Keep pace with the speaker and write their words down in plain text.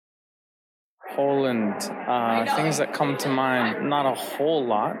Poland. Things that come to mind, not a whole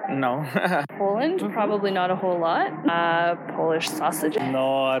lot, no. Poland, probably not a whole lot. Polish sausage.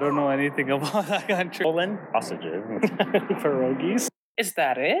 No, I don't know anything about that country. Poland, sausages, pierogies. Is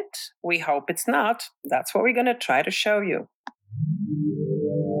that it? We hope it's not. That's what we're going to try to show you.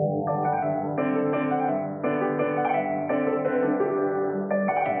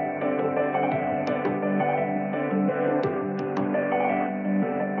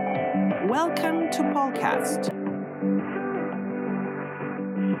 Welcome to Polcast.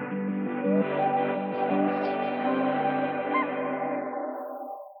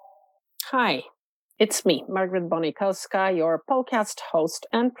 Hi, it's me, Margaret Bonikowska, your Polcast host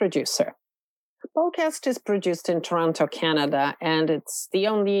and producer. Polcast is produced in Toronto, Canada, and it's the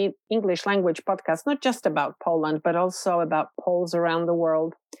only English language podcast not just about Poland, but also about Poles around the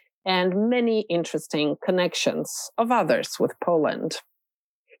world and many interesting connections of others with Poland.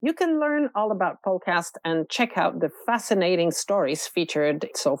 You can learn all about Polcast and check out the fascinating stories featured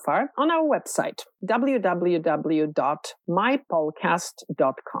so far on our website,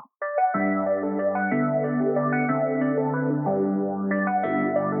 www.mypolcast.com.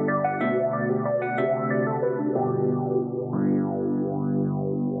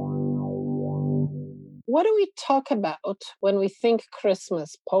 What do we talk about when we think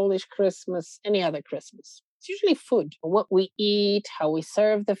Christmas, Polish Christmas, any other Christmas? It's usually food, what we eat, how we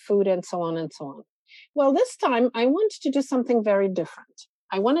serve the food, and so on and so on. Well, this time I want to do something very different.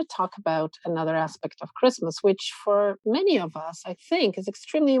 I want to talk about another aspect of Christmas, which for many of us, I think, is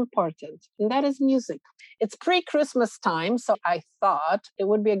extremely important, and that is music. It's pre-Christmas time, so I thought it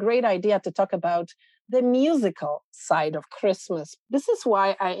would be a great idea to talk about the musical side of Christmas. This is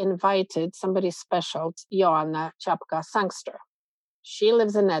why I invited somebody special, Joanna Ciapka-Sangster. She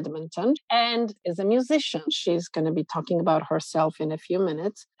lives in Edmonton and is a musician. She's going to be talking about herself in a few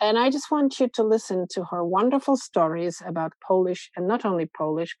minutes. And I just want you to listen to her wonderful stories about Polish and not only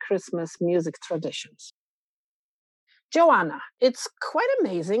Polish Christmas music traditions. Joanna, it's quite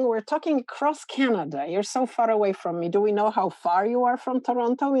amazing. We're talking across Canada. You're so far away from me. Do we know how far you are from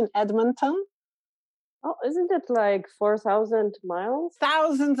Toronto in Edmonton? Oh, isn't it like 4,000 miles?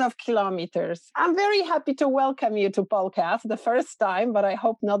 Thousands of kilometers. I'm very happy to welcome you to Polcast, the first time, but I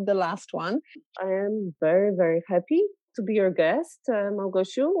hope not the last one. I am very, very happy to be your guest,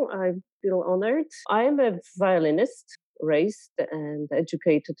 Małgosiu. I feel honored. I am a violinist, raised and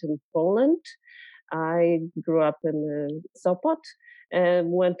educated in Poland. I grew up in Sopot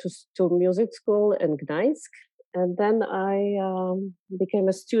and went to music school in Gdańsk. And then I became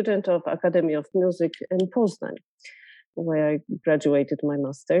a student of Academy of Music in Poznań, where I graduated my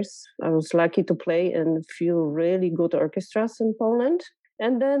master's. I was lucky to play in a few really good orchestras in Poland.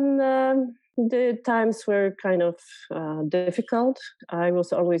 And then the times were kind of difficult. I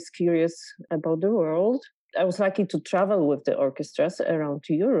was always curious about the world. I was lucky to travel with the orchestras around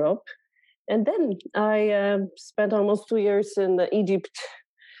Europe. And then I spent almost 2 years in Egypt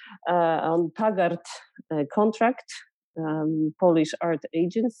on Tagart contract, Polish art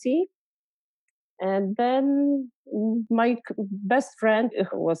agency. And then my best friend,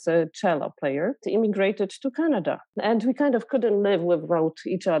 who was a cello player, immigrated to Canada. And we kind of couldn't live without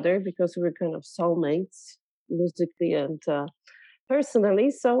each other because we were kind of soulmates musically and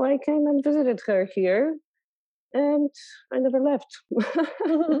personally. So I came and visited her here. And I never left.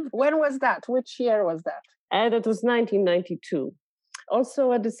 When was that? Which year was that? And it was 1992.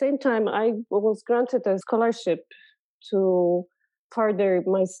 Also, at the same time, I was granted a scholarship to further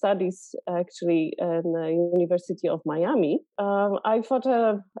my studies, actually, in the University of Miami. I thought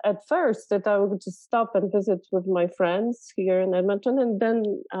at first that I would just stop and visit with my friends here in Edmonton, and then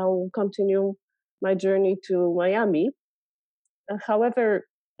I'll continue my journey to Miami. However,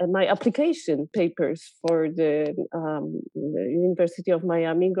 my application papers for the University of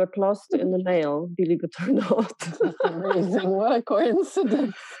Miami got lost in the mail, believe it or not. That's amazing. What a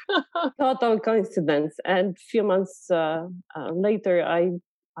coincidence. Total coincidence. And a few months later, I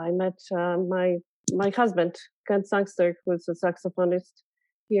met my husband, Kent Sangster, who is a saxophonist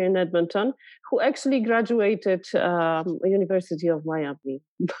here in Edmonton, who actually graduated University of Miami.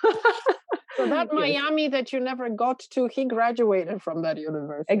 So that Miami that you never got to, he graduated from that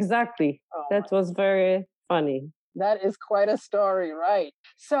university. Exactly. Oh, that was very funny. That is quite a story, right?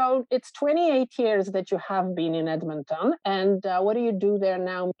 So it's 28 years that you have been in Edmonton. And what do you do there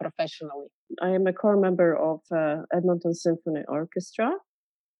now professionally? I am a core member of Edmonton Symphony Orchestra,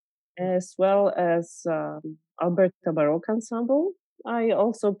 as well as Alberta Baroque Ensemble. I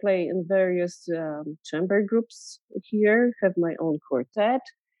also play in various chamber groups here, have my own quartet.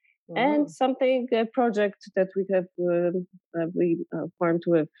 and something a project that we have formed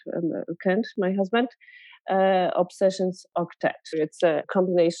with Kent, my husband, Obsessions Octet. It's a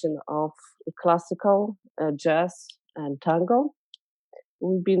combination of classical, jazz, and tango.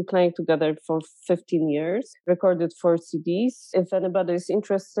 We've been playing together for 15 years, recorded 4 CDs. If anybody is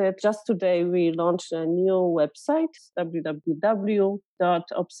interested, just today we launched a new website,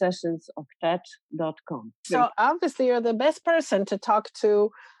 www.obsessionsoctet.com. So obviously you're the best person to talk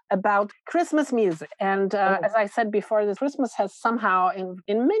to about Christmas music. And as I said before, the Christmas has somehow in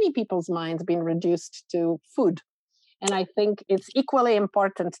many people's minds been reduced to food. And I think it's equally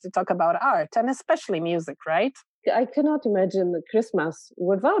important to talk about art and especially music, right? I cannot imagine Christmas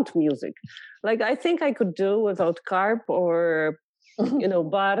without music. Like, I think I could do without carp or,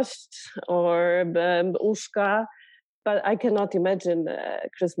 barscht or uszka, but I cannot imagine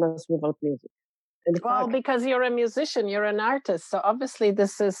Christmas without music. Well, because you're a musician, you're an artist, so obviously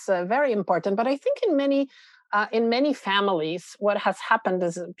this is very important. But I think in many families, what has happened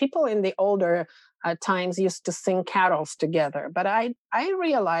is people in the older times used to sing carols together. But I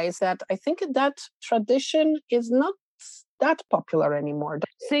realize that I think that tradition is not that popular anymore.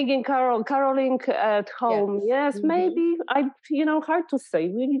 Singing caroling at home, yes, maybe. Hard to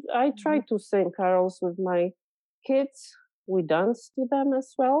say. I try to sing carols with my kids. We dance to them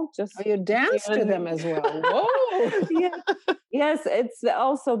as well. You dance to them as well. Whoa! Yes, it's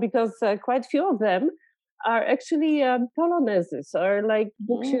also because quite few of them are actually polonaises or like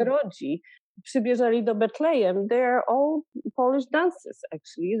Bóg się rodzi. Przybierzeli do Bethlehem. They're all Polish dances,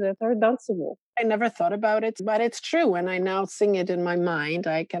 actually, that are danceable. I never thought about it, but it's true. When I now sing it in my mind,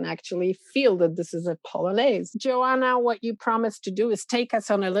 I can actually feel that this is a Polonaise. Joanna, what you promised to do is take us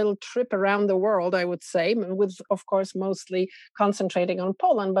on a little trip around the world, I would say, with, of course, mostly concentrating on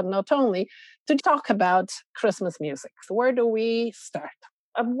Poland, but not only, to talk about Christmas music. So where do we start?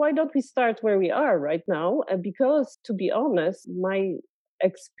 Why don't we start where we are right now? Because, to be honest, my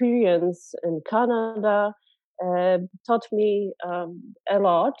experience in Canada taught me a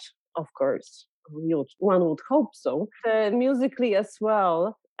lot, of course. One would hope so. Musically as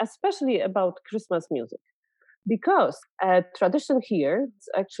well, especially about Christmas music. Because a tradition here, it's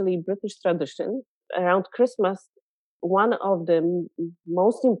actually British tradition, around Christmas, one of the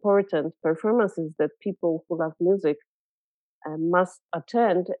most important performances that people who love music must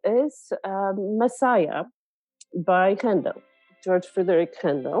attend is Messiah by Handel. George Frederick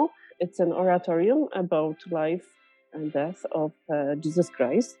Handel. It's an oratorium about life and death of Jesus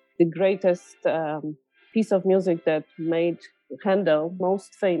Christ, the greatest piece of music that made Handel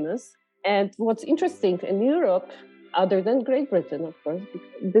most famous. And what's interesting in Europe, other than Great Britain, of course,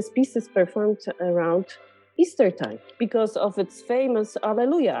 this piece is performed around Easter time because of its famous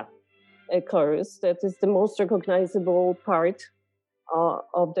Alleluia chorus that is the most recognizable part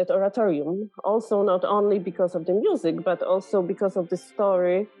of that oratorium. Also, not only because of the music, but also because of the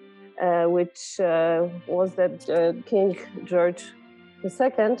story, which was that King George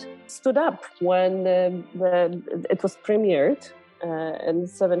II stood up when it was premiered in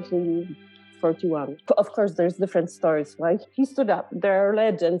 1741. Of course, there's different stories why he stood up. There are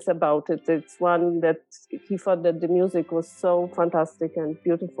legends about it. It's one that he thought that the music was so fantastic and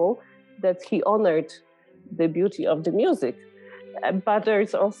beautiful that he honored the beauty of the music. But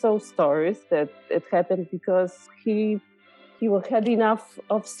there's also stories that it happened because he had enough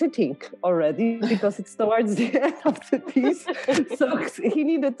of sitting already because it's towards the end of the piece. So he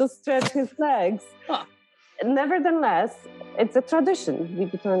needed to stretch his legs. Nevertheless, it's a tradition,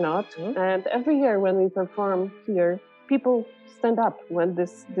 believe it or not. And every year when we perform here, people stand up when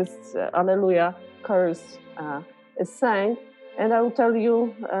this Alleluia chorus is sang. And I will tell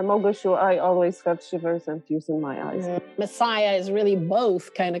you, Małgosiu, I always have shivers and tears in my eyes. Messiah is really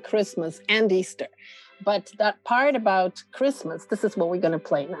both kind of Christmas and Easter. But that part about Christmas, this is what we're going to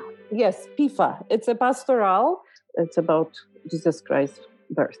play now. Yes, Pifa. It's a pastoral. It's about Jesus Christ's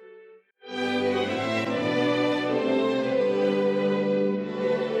birth.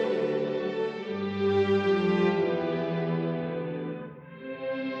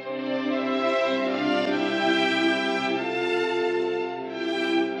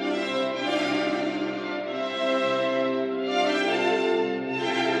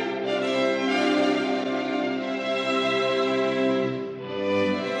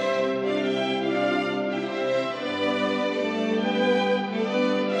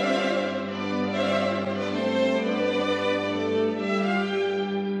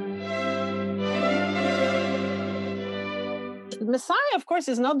 Messiah, of course,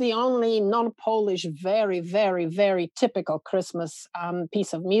 is not the only non-Polish, very, very, very typical Christmas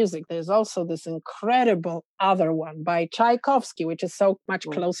piece of music. There's also this incredible other one by Tchaikovsky, which is so much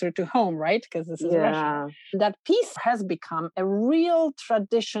closer to home, right? Because this is Russia. That piece has become a real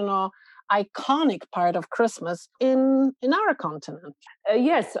traditional, iconic part of Christmas in our continent.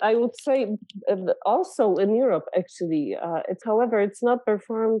 Yes, I would say also in Europe, actually. However, it's not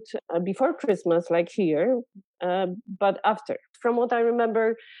performed before Christmas like here, but after. From what I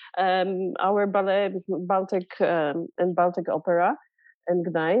remember, our ballet, Baltic and Baltic Opera in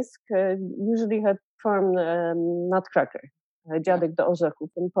Gdańsk usually had performed Nutcracker, Dziadek do Orzechów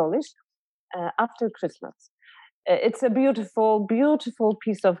in Polish, after Christmas. It's a beautiful, beautiful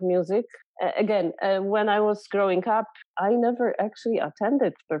piece of music. Again, when I was growing up, I never actually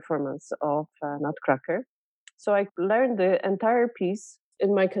attended performance of Nutcracker. So I learned the entire piece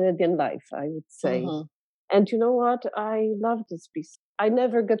in my Canadian life, I would say. Mm-hmm. And you know what? I love this piece. I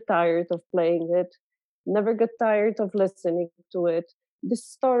never get tired of playing it, never get tired of listening to it. This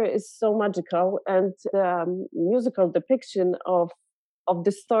story is so magical, and the musical depiction of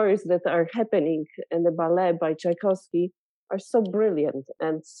the stories that are happening in the ballet by Tchaikovsky are so brilliant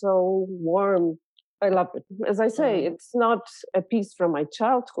and so warm. I love it. As I say, it's not a piece from my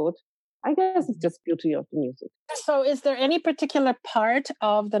childhood. I guess it's just beauty of the music. So is there any particular part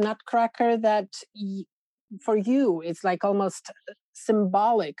of the Nutcracker that for you is like almost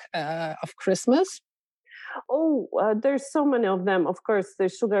symbolic of Christmas? Oh, there's so many of them. Of course, the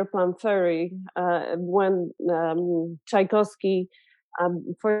Sugar Plum Fairy, when Tchaikovsky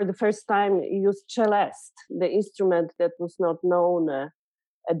for the first time used celeste, the instrument that was not known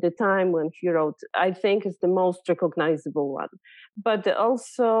at the time when he wrote. I think is the most recognizable one. But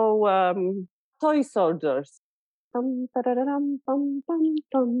also Toy Soldiers. You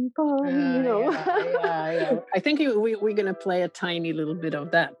know. Yeah. I think we're going to play a tiny little bit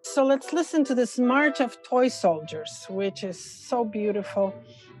of that. So let's listen to this March of Toy Soldiers, which is so beautiful,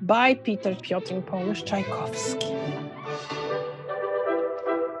 by Peter Piotr in Polish, Tchaikovsky.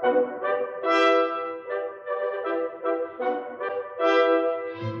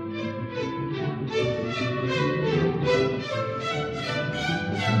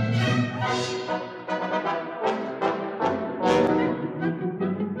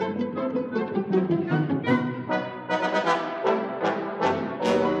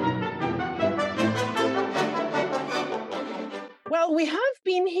 Well, we have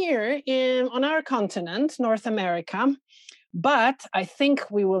been here on our continent, North America, but I think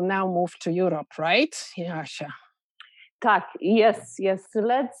we will now move to Europe, right, Jasia? Tak, yes.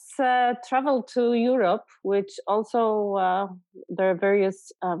 Let's travel to Europe, which also there are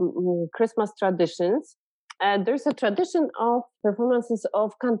various Christmas traditions. There's a tradition of performances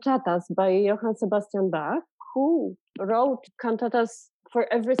of cantatas by Johann Sebastian Bach, who wrote cantatas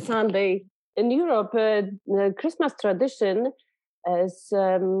for every Sunday. In Europe, the Christmas tradition is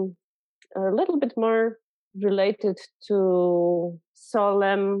a little bit more related to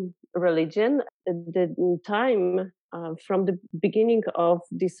solemn religion. The time from the beginning of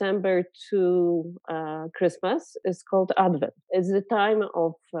December to Christmas is called Advent. It's the time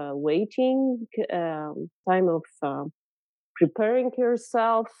of waiting, time of preparing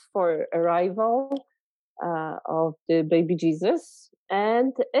yourself for arrival of the baby Jesus.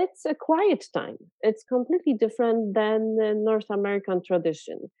 And it's a quiet time. It's completely different than the North American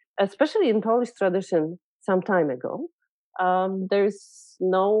tradition, especially in Polish tradition some time ago. There's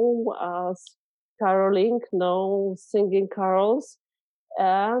no caroling, no singing carols.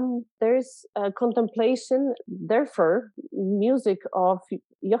 There's contemplation. Therefore, music of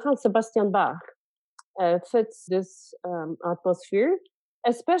Johann Sebastian Bach fits this atmosphere,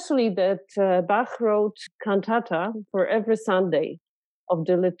 especially that Bach wrote cantata for every Sunday of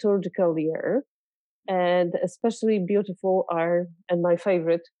the liturgical year, and especially beautiful are, and my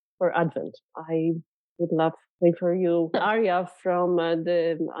favorite, for Advent. I would love to play for you aria from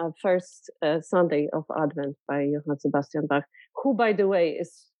the first Sunday of Advent by Johann Sebastian Bach, who, by the way,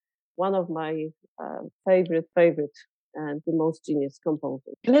 is one of my favorite and the most genius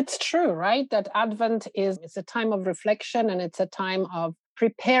composers. And it's true, right? That Advent it's a time of reflection, and it's a time of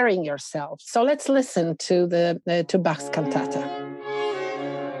preparing yourself. So let's listen to to Bach's cantata.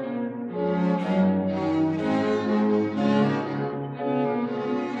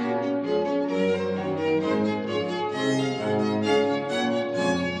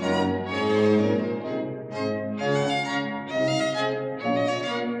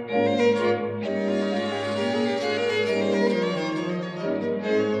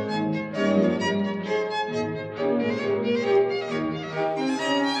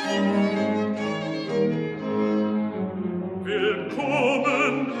 Will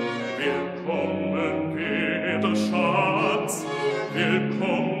Willkommen weder Schatz,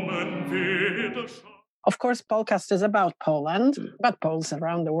 willkommen weder Schatz. Of course, Polcast is about Poland, but Poles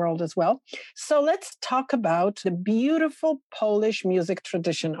around the world as well. So let's talk about the beautiful Polish music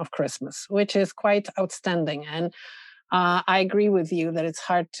tradition of Christmas, which is quite outstanding. And I agree with you that it's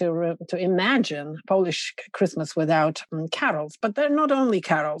hard to imagine Polish Christmas without carols, but they're not only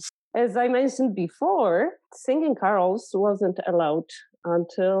carols. As I mentioned before, singing carols wasn't allowed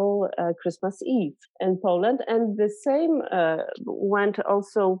until Christmas Eve in Poland. And the same went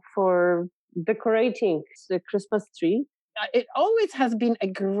also for decorating the Christmas tree. It always has been a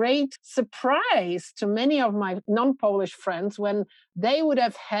great surprise to many of my non-Polish friends when they would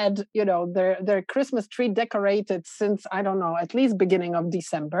have had, their Christmas tree decorated since, I don't know, at least beginning of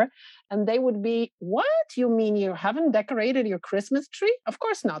December. And they would be, what? You mean you haven't decorated your Christmas tree? Of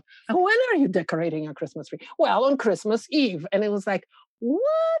course not. And when are you decorating your Christmas tree? Well, on Christmas Eve. And it was like,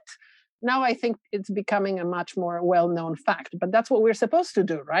 what? Now I think it's becoming a much more well-known fact, but that's what we're supposed to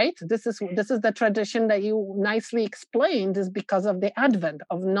do, right? This is the tradition that you nicely explained, is because of the advent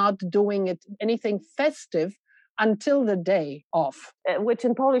of not doing it anything festive until the day off. Which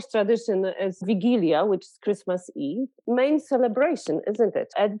in Polish tradition is Wigilia, which is Christmas Eve. Main celebration, isn't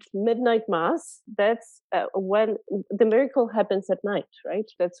it? At midnight mass, that's when the miracle happens at night,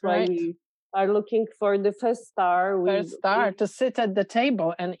 right? That's why we are looking for the first star. To sit at the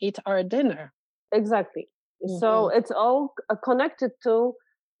table and eat our dinner. Exactly. Mm-hmm. So it's all connected to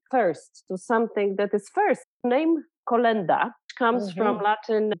something that is first. Name Kolenda comes from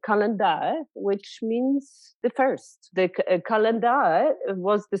Latin calendare, which means the first. The calendare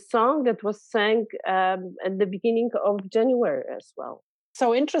was the song that was sang at the beginning of January as well.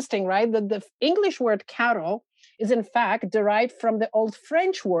 So interesting, right? That the English word carol is in fact derived from the old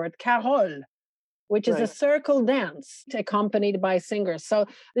French word carole, which is a circle dance accompanied by singers. So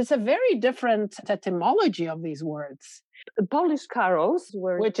it's a very different etymology of these words. The Polish carols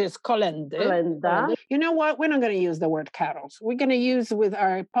were... Which is kolenda. You know what? We're not going to use the word carols. We're going to use with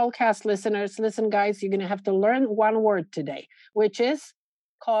our podcast listeners, listen guys, you're going to have to learn one word today, which is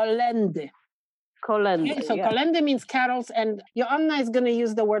kolendy. Kolendy. Okay, so kolendy means carols, and Joanna is going to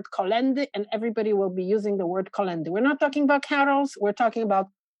use the word kolendy, and everybody will be using the word kolendy. We're not talking about carols, we're talking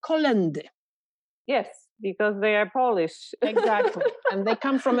about kolendy. Yes, because they are Polish. Exactly. And they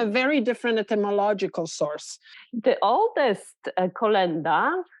come from a very different etymological source. The oldest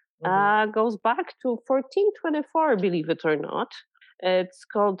kolenda goes back to 1424, believe it or not. It's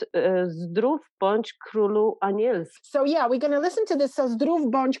called Zdrów bądź królu anielski. So we're going to listen to this. So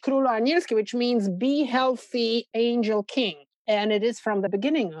Zdrów bądź królu anielski, which means be healthy, angel king. And it is from the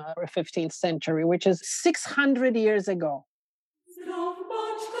beginning of the 15th century, which is 600 years ago. Zdrów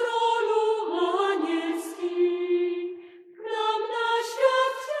bądź królu anielski, nam na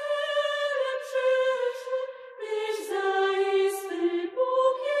świat ciele przyszły, tyś zaisty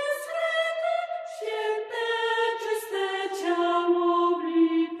Bóg jest skryty, święte, czyste ciało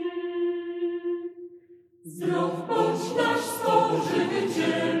wlity. Zdrów bądź nasz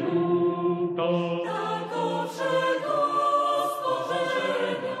Stworzycielu, tak owszego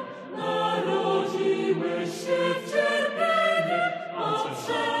stworzenia, narodziłeś się w cierpienie, a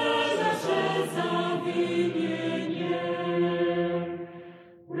nasze zawinienie.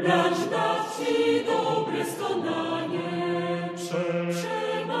 Racz dać ci dobre skonanie,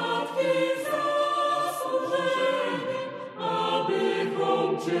 przematki zasłużenie, abychom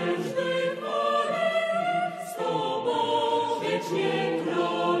cię wżdy chwalili, z tobą wiecznie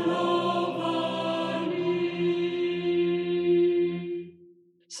królowali.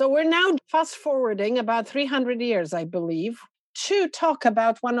 So we're now fast forwarding about 300 years, I believe, to talk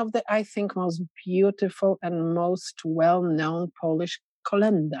about one of the, I think, most beautiful and most well-known Polish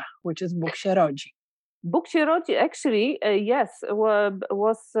kolenda, which is Bóg się rodzi. Bóg się rodzi, actually,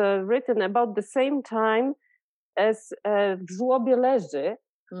 was written about the same time as W żłobie leży,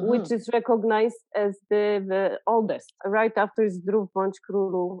 which is recognized as the oldest, right after Zdrów bądź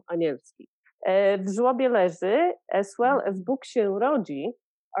królu anielski. W żłobie leży, as well as Bóg się rodzi,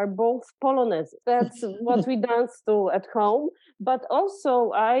 are both polonaises. That's what we dance to at home. But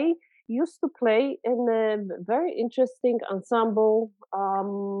also I used to play in a very interesting ensemble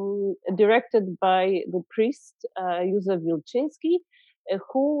directed by the priest Józef Wilczyński,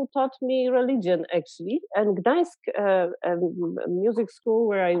 who taught me religion, actually, and Gdańsk music school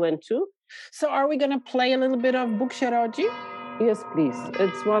where I went to. So are we going to play a little bit of Bóg się rodzi? Yes, please.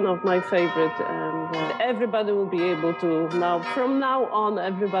 It's one of my favorite, and everybody will be able to now. From now on,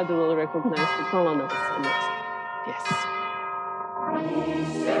 everybody will recognize the Polonaise. Yes.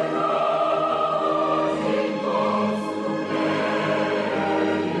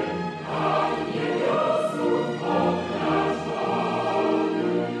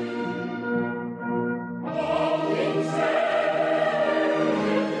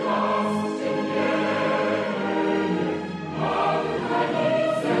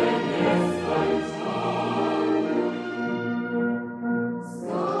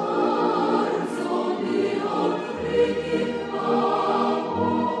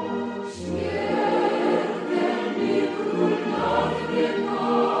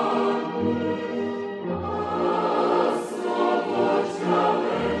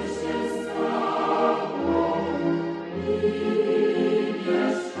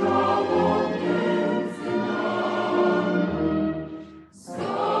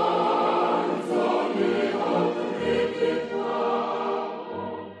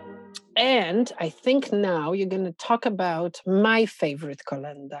 And I think now you're going to talk about my favorite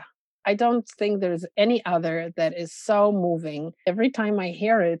kolenda. I don't think there's any other that is so moving. Every time I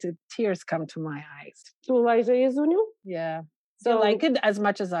hear it, tears come to my eyes. Tulajże Jezuniu? Yeah. Do So you like it as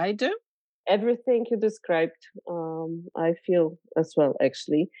much as I do? everything you described, I feel as well,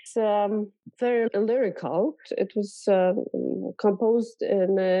 actually. It's very lyrical. It was composed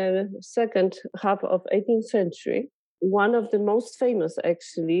in the second half of 18th century. One of the most famous,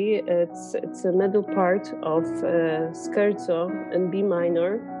 actually, it's a middle part of Scherzo in B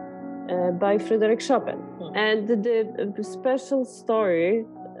minor by Frédéric Chopin. And the special story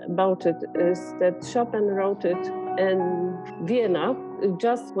about it is that Chopin wrote it in Vienna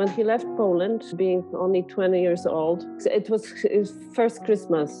just when he left Poland, being only 20 years old. It was his first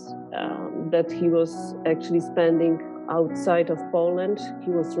Christmas that he was actually spending outside of Poland.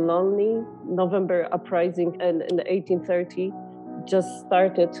 He was lonely. November uprising in 1830 just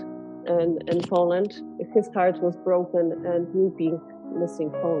started in Poland. His heart was broken and weeping,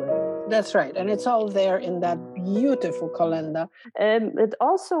 missing Poland. That's right. And it's all there in that beautiful kolenda. It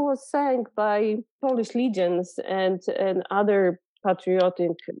also was sang by Polish legions and other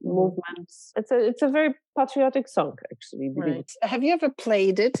patriotic movements. It's a very patriotic song, actually. Right. Have you ever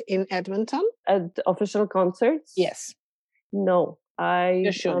played it in Edmonton? At official concerts? Yes. No,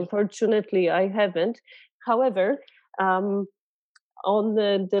 unfortunately I haven't. However, on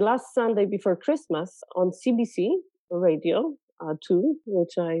the last Sunday before Christmas on CBC radio 2,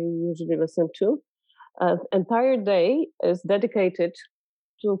 which I usually listen to, entire day is dedicated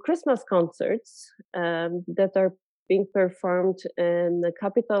to Christmas concerts that are being performed in the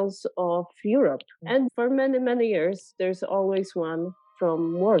capitals of Europe. And for many, many years, there's always one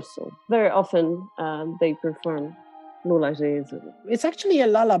from Warsaw. Very often they perform Tulajże Jezuniu. It's actually a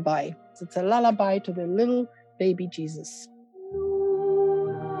lullaby. It's a lullaby to the little baby Jesus.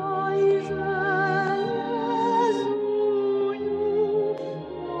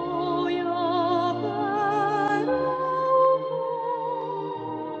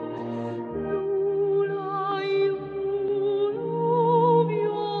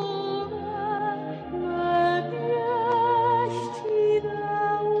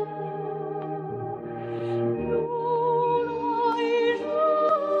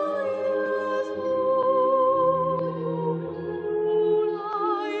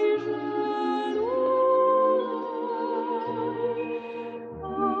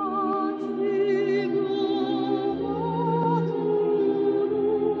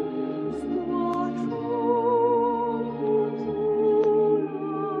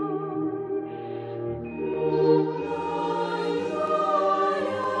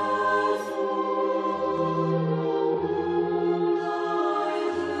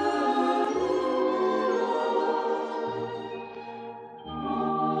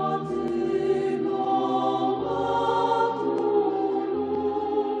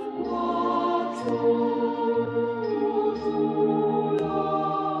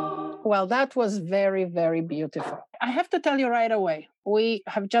 Well, that was very, very beautiful. I have to tell you right away, we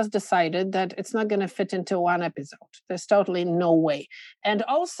have just decided that it's not going to fit into one episode. There's totally no way. And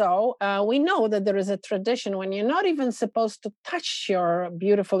also, we know that there is a tradition when you're not even supposed to touch your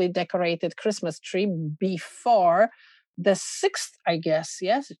beautifully decorated Christmas tree before the 6th, I guess.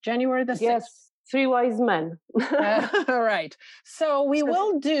 Yes, January the 6th. Yes. 3 wise men. Right. So we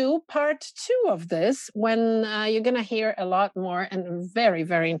will do part 2 of this when you're going to hear a lot more and very,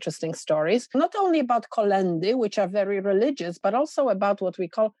 very interesting stories, not only about kolendy, which are very religious, but also about what we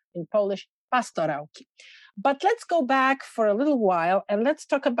call in Polish pastorałki. But let's go back for a little while and let's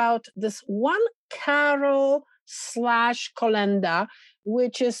talk about this one carol / kolenda,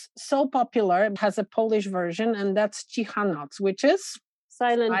 which is so popular. It has a Polish version, and that's Cicha Noc, which is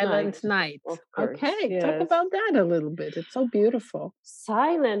Silent Night. Okay, yes. Talk about that a little bit. It's so beautiful.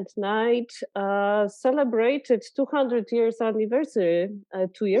 Silent Night celebrated 200 years anniversary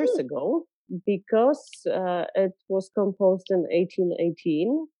 2 years ago because it was composed in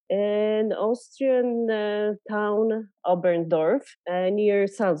 1818 in Austrian town Oberndorf near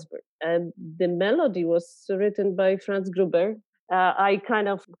Salzburg. The melody was written by Franz Gruber. I kind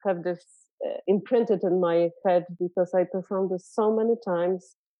of have this imprinted in my head because I performed it so many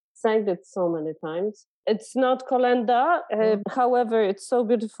times, sang it so many times. It's not kolenda, however, it's so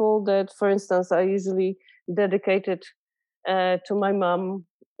beautiful that, for instance, I usually dedicate it to my mom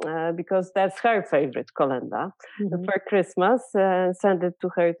because that's her favorite kolenda for Christmas, send it to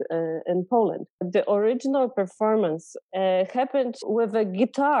her in Poland. The original performance happened with a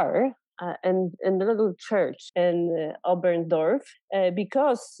guitar in the little church in Oberndorf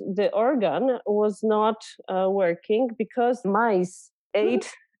because the organ was not working because mice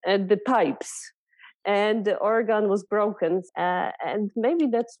ate the pipes, and the organ was broken. And maybe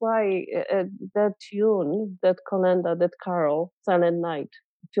that's why that tune, that kolenda, that carol, Silent Night,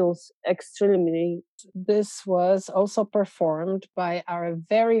 feels extremely. This was also performed by our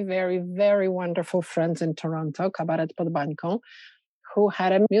very, very, very wonderful friends in Toronto, Kabaret pod Bańką, who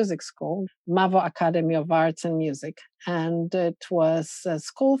had a music school, Mavo Academy of Arts and Music. And it was a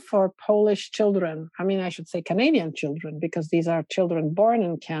school for Polish children. I mean, I should say Canadian children, because these are children born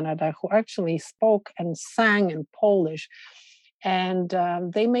in Canada who actually spoke and sang in Polish. And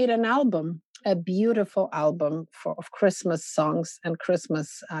they made an album, a beautiful album of Christmas songs and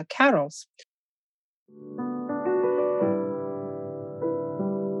Christmas carols.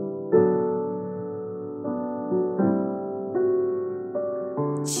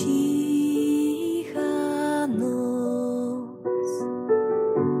 Cicha noc,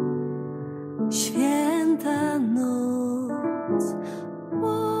 święta noc,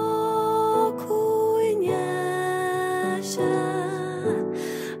 pokój niesie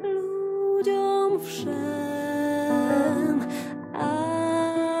ludziom wszem,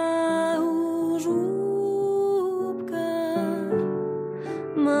 a u żłóbka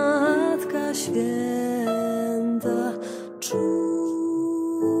Matka Święta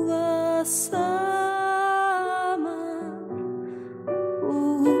czuwa sama,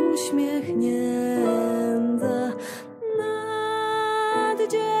 uśmiechnięta nad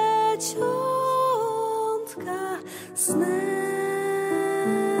dzieciątka snem,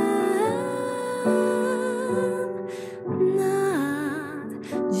 nad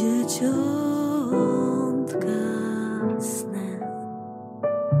dzieciątka snem.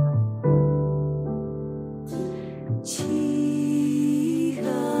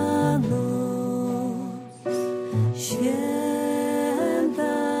 Cicha noc,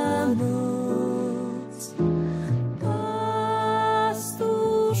 święta noc,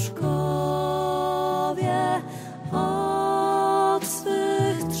 pastuszkowie od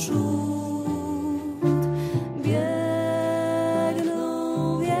swych trzód biegną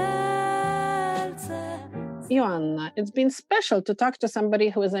wielce. Joanna, it's been special to talk to somebody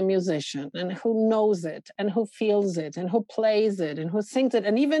who is a musician and who knows it and who feels it and who plays it and who sings it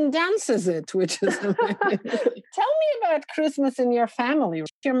and even dances it, which is amazing. Tell me about Christmas in your family.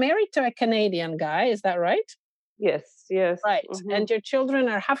 You're married to a Canadian guy, is that right? Yes, yes. Right. Mhm. And your children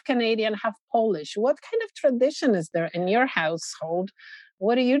are half Canadian, half Polish. What kind of tradition is there in your household?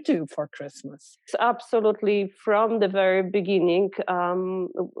 What do you do for Christmas? It's absolutely from the very beginning a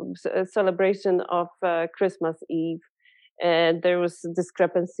celebration of Christmas Eve, and there was a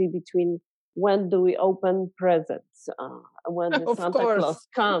discrepancy between when do we open presents, when the Of Santa course. Claus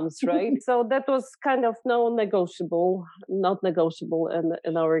comes, right? So that was kind of not negotiable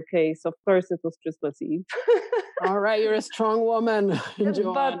in our case. Of course, it was Christmas Eve. All right, you're a strong woman, but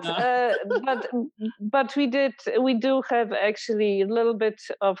Joanna. but we do have actually a little bit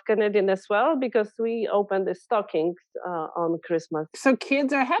of Canadian as well, because we open the stockings on Christmas. So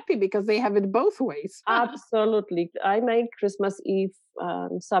kids are happy because they have it both ways. Absolutely, I make Christmas Eve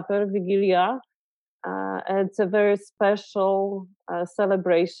supper Vigilia. It's a very special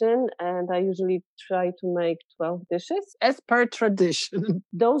celebration, and I usually try to make 12 dishes. As per tradition.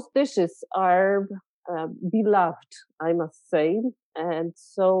 Those dishes are beloved, I must say. And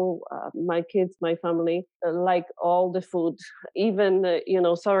so my kids, my family like all the food, even,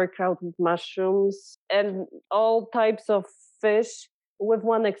 sauerkraut with mushrooms and all types of fish, with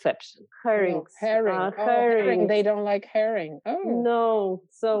one exception, herrings. Herring. Herring. They don't like herring. Oh. No.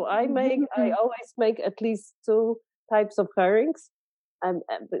 So I always make at least 2 types of herrings, and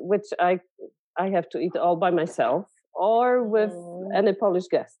which I have to eat all by myself or with any Polish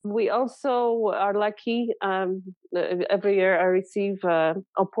guest. We also are lucky. Every year I receive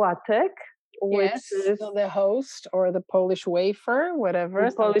opłatek, which is so the host or the Polish wafer, whatever.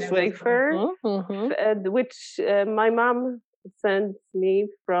 the Polish wafer, and which my mom sends me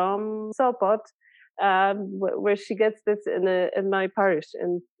from Sopot, where she gets this in my parish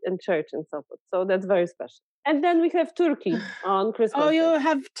in church in Sopot. So that's very special. And then we have turkey on Christmas. Oh, you Day.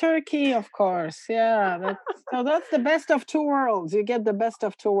 have turkey, of course. Yeah. That's the best of 2 worlds. You get the best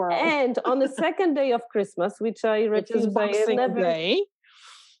of 2 worlds. And on the second day of Christmas, which I Which is refuse, Boxing Day.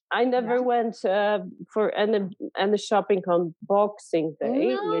 I never went for any shopping on Boxing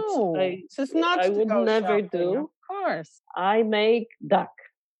Day, No, which this is not I to would go never shopping, do. Of course. I make duck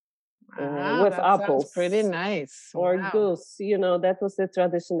with That sounds apples, pretty nice. or Wow. goose. That was the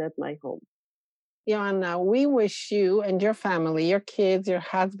tradition at my home. Joanna, we wish you and your family, your kids, your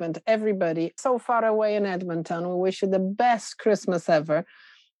husband, everybody so far away in Edmonton, we wish you the best Christmas ever.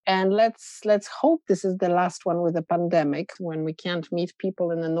 And let's hope this is the last one with the pandemic, when we can't meet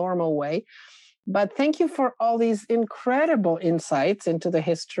people in a normal way. But thank you for all these incredible insights into the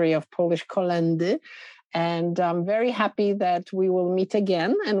history of Polish kolędy. And I'm very happy that we will meet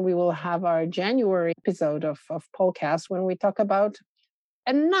again, and we will have our January episode of Polcast when we talk about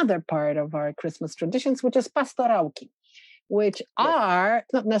another part of our Christmas traditions, which is pastorałki, which are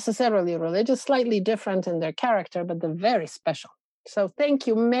not necessarily religious, slightly different in their character, but they're very special. So thank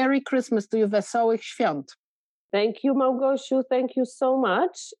you. Merry Christmas to you. Wesołych świąt. Thank you, Małgosiu. Thank you so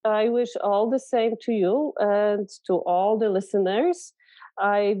much. I wish all the same to you and to all the listeners.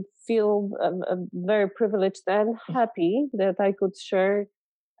 I feel very privileged and happy that I could share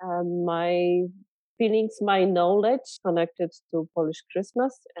my feelings, my knowledge connected to Polish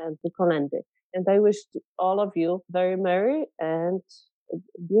Christmas and to kolędy. And I wish all of you very merry and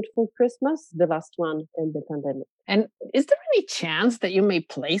beautiful Christmas, the last one in the pandemic. And is there any chance that you may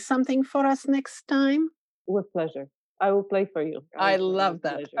play something for us next time? With pleasure. I will play for you. I love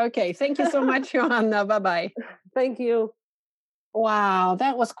that. Pleasure. Okay. Thank you so much, Joanna. Bye-bye. Thank you. Wow,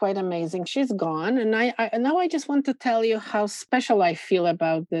 that was quite amazing. She's gone. And now I just want to tell you how special I feel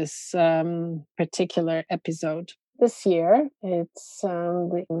about this particular episode. This year, it's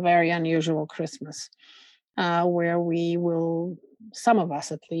the very unusual Christmas, where we will, some of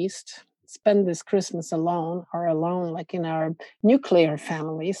us at least, spend this Christmas alone, like in our nuclear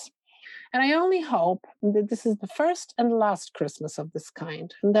families. And I only hope that this is the first and last Christmas of this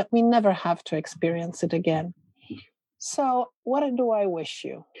kind, and that we never have to experience it again. So what do I wish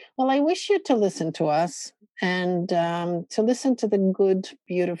you? Well, I wish you to listen to us and to listen to the good,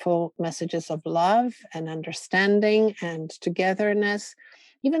 beautiful messages of love and understanding and togetherness.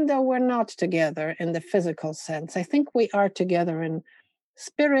 Even though we're not together in the physical sense, I think we are together in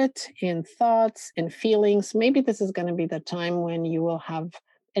spirit, in thoughts, in feelings. Maybe this is going to be the time when you will have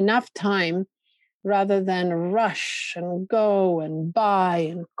enough time, rather than rush and go and buy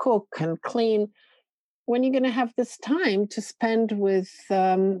and cook and clean, when you're going to have this time to spend with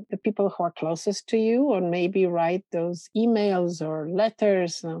the people who are closest to you, or maybe write those emails or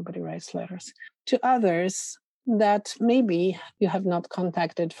letters. Nobody writes letters to others that maybe you have not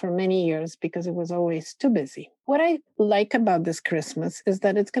contacted for many years because it was always too busy. What I like about this Christmas is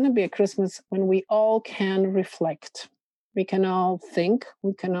that it's going to be a Christmas when we all can reflect. We can all think,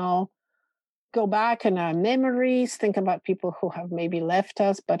 we can all go back in our memories, think about people who have maybe left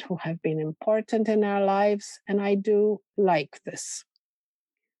us, but who have been important in our lives. And I do like this.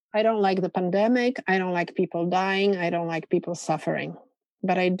 I don't like the pandemic. I don't like people dying. I don't like people suffering.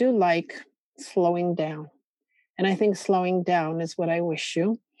 But I do like slowing down. And I think slowing down is what I wish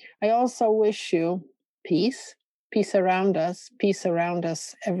you. I also wish you peace around us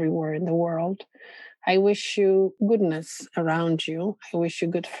everywhere in the world. I wish you goodness around you. I wish you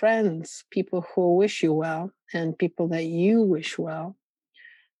good friends, people who wish you well, and people that you wish well,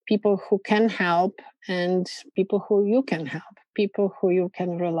 people who can help and people who you can help, people who you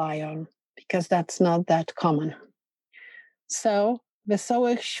can rely on, because that's not that common. So,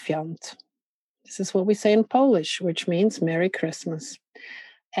 Wesołych Świąt. This is what we say in Polish, which means Merry Christmas.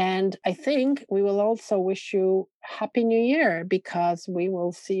 And I think we will also wish you Happy New Year, because we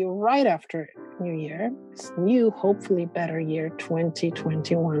will see you right after New Year. It's new, hopefully better year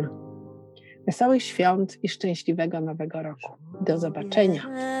 2021. Wesołych świąt i szczęśliwego nowego roku. Do zobaczenia.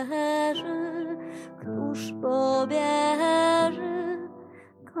 Któż pobierze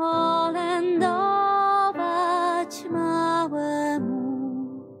kolędować małemu.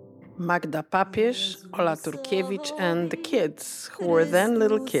 Magda Papież, Ola Turkiewicz, and the kids, who were then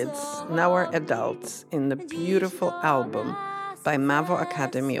little kids, now are adults, in the beautiful album by Mavo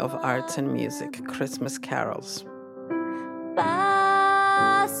Academy of Arts and Music, Christmas Carols.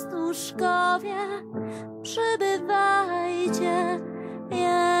 Pastuszkowie, przybywajcie,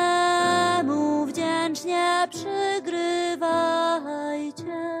 Jemu wdzięcznie przygrywajcie,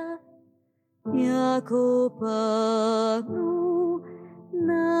 jako Panu